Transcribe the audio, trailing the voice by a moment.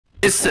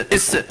It's the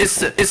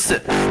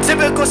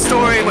typical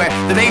story where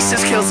the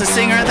bassist kills the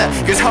singer, the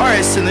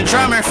guitarist and the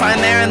drummer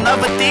find they're in love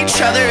with each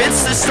other.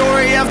 It's the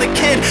story of the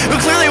kid who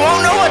clearly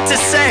won't know what to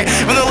say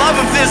when the love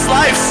of his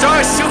life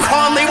starts to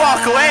calmly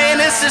walk away.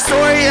 And it's the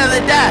story of the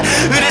dad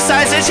who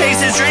decides to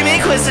chase his dream. He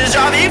quits his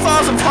job, he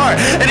falls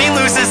apart, and he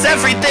loses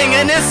everything.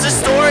 And it's the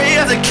story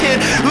of the kid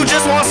who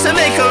just wants to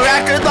make a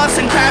record, loves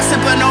and crafts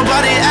it, but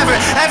nobody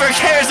ever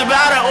cares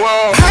about it.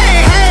 Whoa.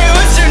 Hey,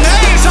 what's your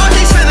name?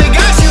 Talking for the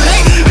guys you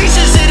hate. We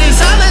should sit in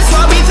silence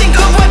while we think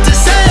of what to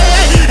say.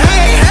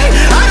 Hey,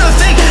 I don't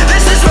think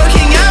this is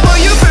working out. Will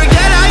you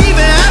forget I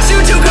even asked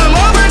you to come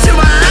over to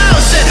my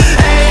house? And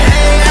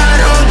hey, I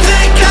don't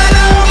think I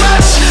know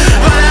much,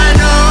 but I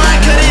know I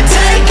couldn't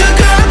take a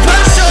good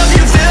punch. So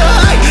if you feel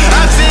like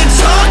I've been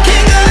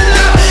talking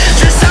enough,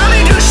 just tell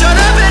me to shut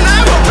up and I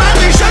will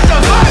probably shut the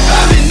fuck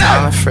up enough.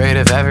 I'm afraid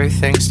of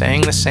everything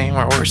staying the same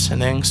or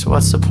worsening. So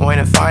what's the point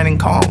of finding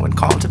calm when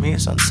calm to me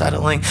is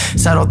unsettling?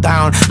 Settle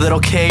down, little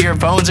kid, your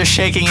bones are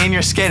shaking in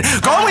your skin.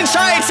 Go and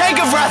try and take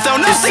a breath, though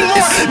nothing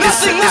more,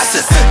 nothing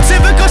less.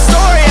 Typical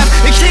story of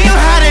the king who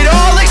had it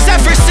all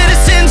except for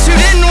citizens who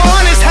didn't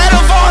want his head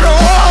up on a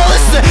wall.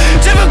 It's the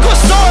typical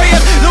story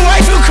of the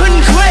wife who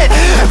couldn't quit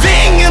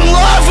being in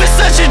love with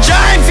such a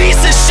giant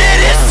piece of shit.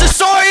 It's the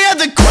story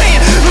of the queen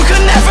who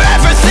could never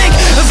ever think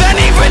of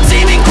any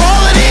redeeming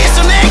qualities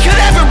a man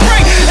could ever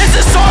bring. It's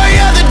the story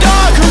of the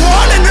dog who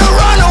wanted to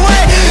run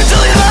away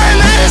till he learned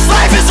that his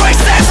life is way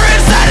safer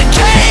inside a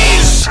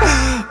cage.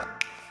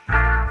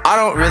 I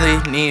don't really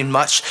need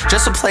much,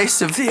 just a place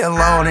to be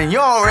alone, and you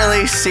don't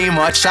really see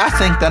much. I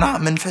think that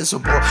I'm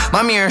invisible.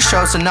 My mirror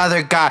shows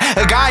another guy.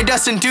 A guy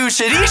doesn't do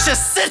shit, he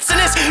just sits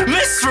and is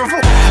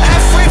miserable.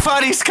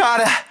 Everybody's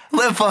gotta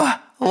live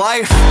a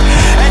life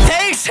and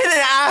takes it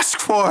and ask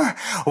for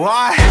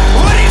why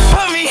would he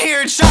put me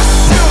here just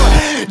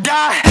to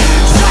die?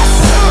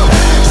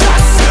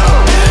 Just to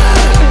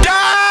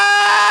die.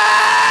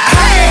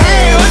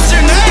 Hey, what's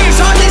your name?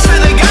 Talking's for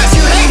the guys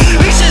you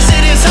hate. We should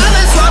sit in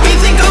silence while we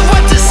think of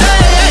what to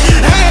say.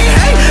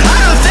 Hey, I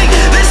don't think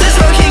this is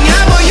working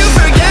out. Will you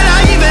forget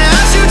I even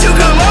asked you to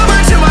come over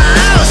to my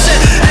house? And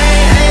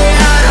hey,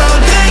 I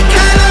don't think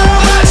I know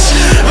much,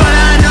 but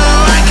I know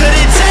I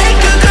couldn't take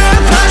a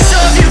good punch. So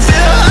if you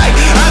feel like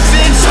I've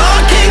been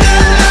talking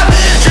enough,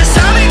 just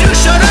tell me to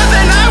shut up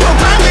and I will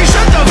probably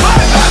shut the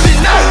fuck up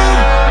enough.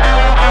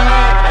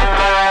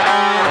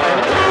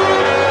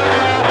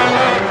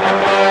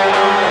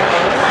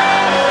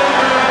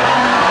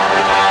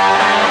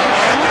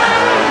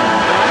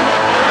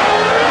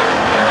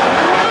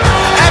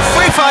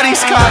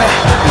 Everybody's gotta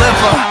live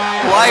a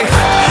life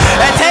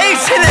and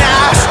takes it and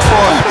ask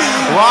for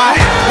why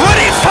would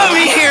he put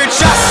me here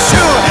just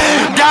to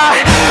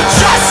die?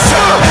 Just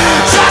to